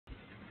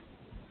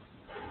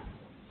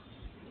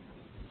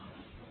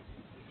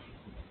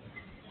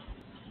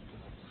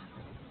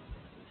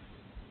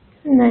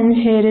Then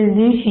here is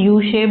the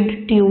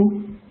U-shaped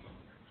tube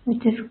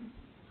which is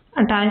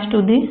attached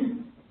to the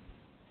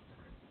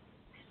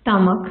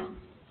stomach.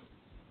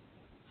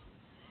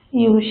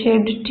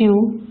 U-shaped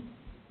tube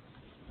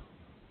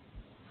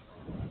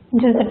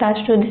which is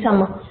attached to the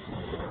stomach.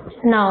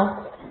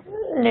 Now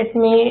let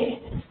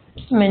me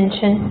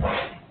mention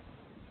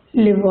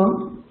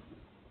liver.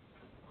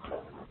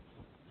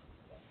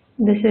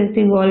 This is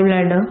the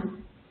gallbladder,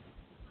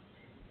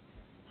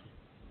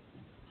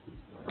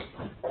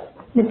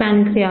 the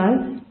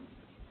pancreas,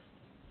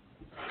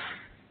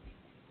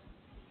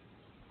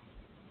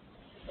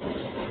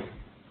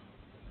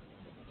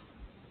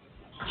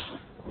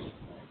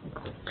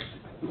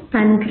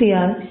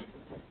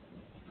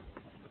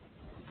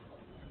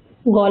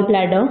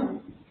 gallbladder,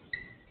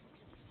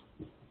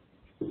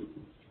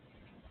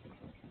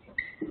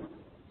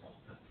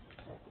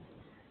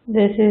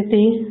 this is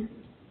the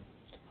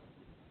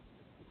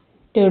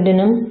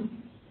duodenum,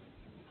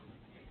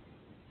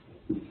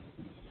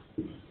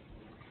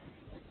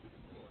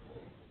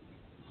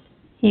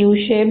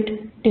 U-shaped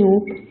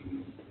tube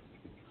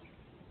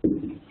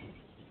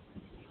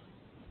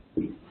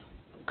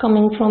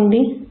coming from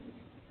the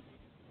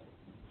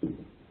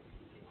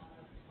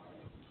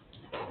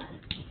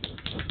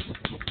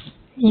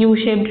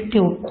U-shaped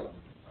tube.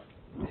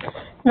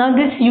 Now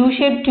this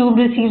U-shaped tube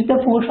receives the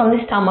food from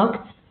the stomach.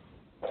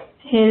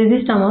 Here is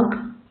the stomach.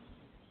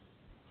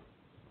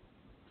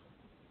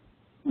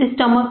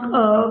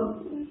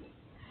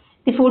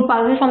 The food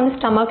passes from the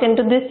stomach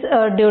into this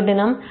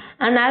duodenum,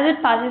 and as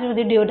it passes through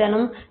the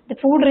duodenum, the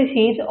food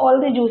receives all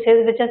the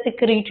juices which are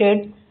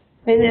secreted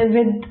with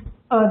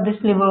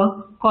this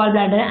liver,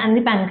 gallbladder and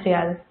the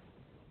pancreas.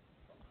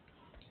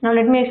 Now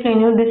let me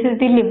explain you. This is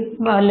the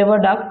liver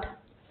duct.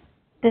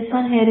 This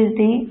one here is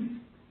the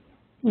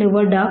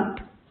liver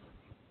duct.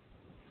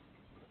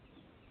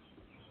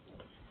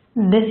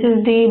 This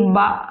is the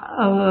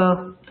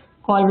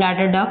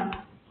gallbladder duct.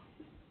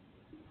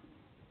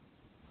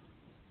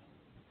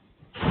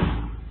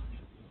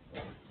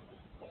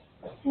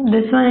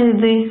 This one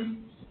is the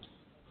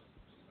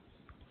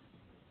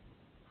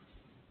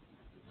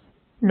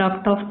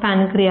duct of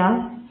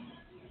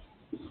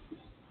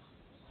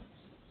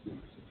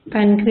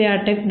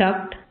pancreatic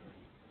duct.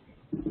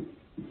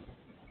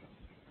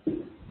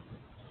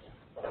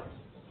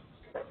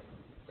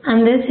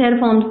 And this here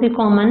forms the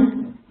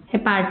common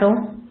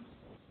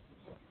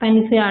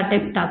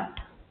hepatopancreatic duct.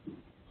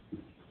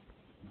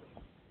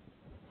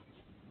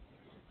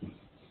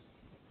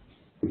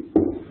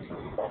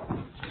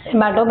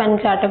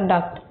 Hepatopancreatic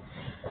duct.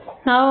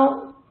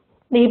 Now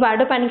the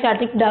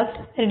hepatopancreatic duct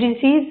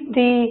receives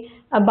the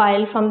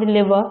bile from the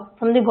liver,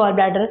 from the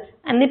gallbladder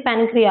and the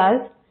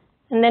pancreas,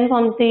 and then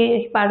forms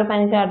the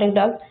hepatopancreatic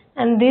duct.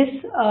 And this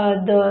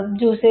the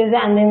juices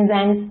and the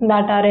enzymes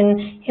that are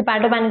in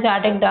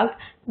hepatopancreatic duct,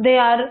 they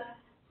are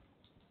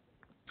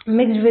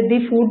mixed with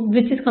the food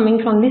which is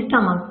coming from the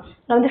stomach.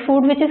 Now the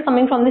food which is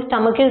coming from the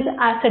stomach is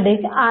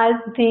acidic, as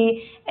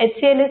the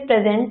HCl is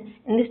present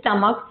in the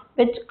stomach,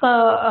 which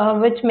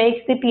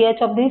makes the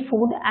pH of the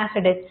food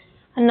acidic.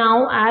 And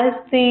now as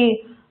these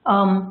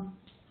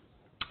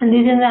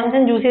enzymes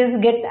and juices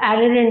get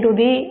added into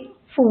the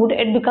food,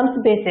 it becomes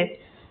basic.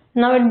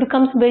 Now it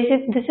becomes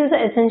basic. This is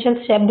an essential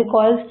step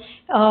because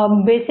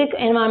basic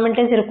environment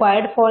is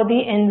required for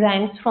the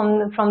enzymes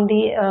from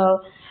the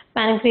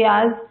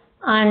pancreas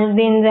and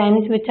the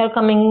enzymes which are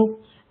coming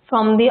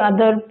from the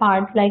other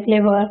part like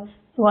liver,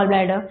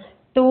 gallbladder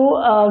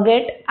to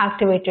get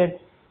activated.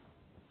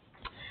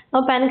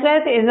 Now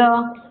pancreas is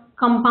a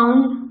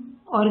compound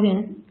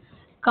organ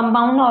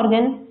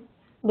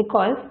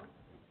because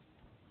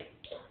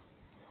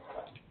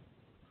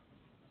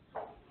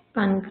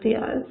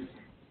pancreas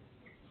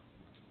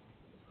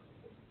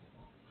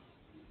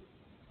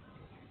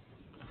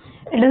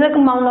it is a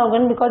compound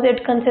organ because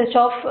it consists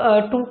of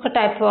two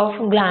types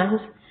of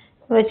glands,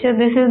 this is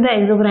the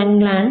exocrine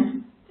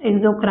gland,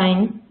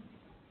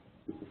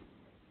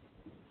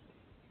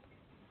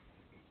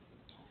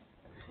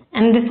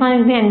 and this one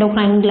is the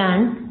endocrine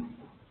gland.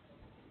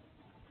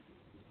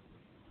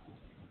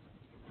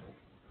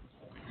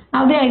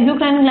 Now the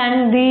exocrine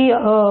gland,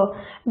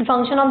 the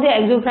function of the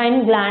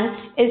exocrine gland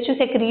is to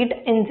secrete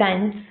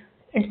enzymes.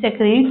 It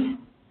secretes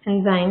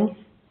enzymes.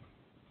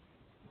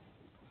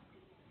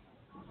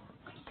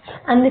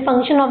 And the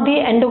function of the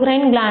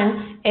endocrine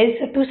gland is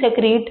to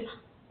secrete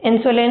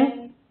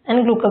insulin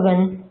and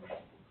glucagon.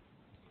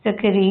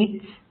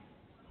 Secretes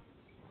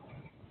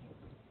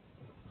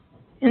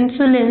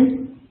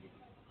insulin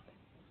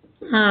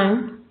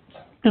and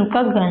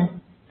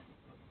glucagon.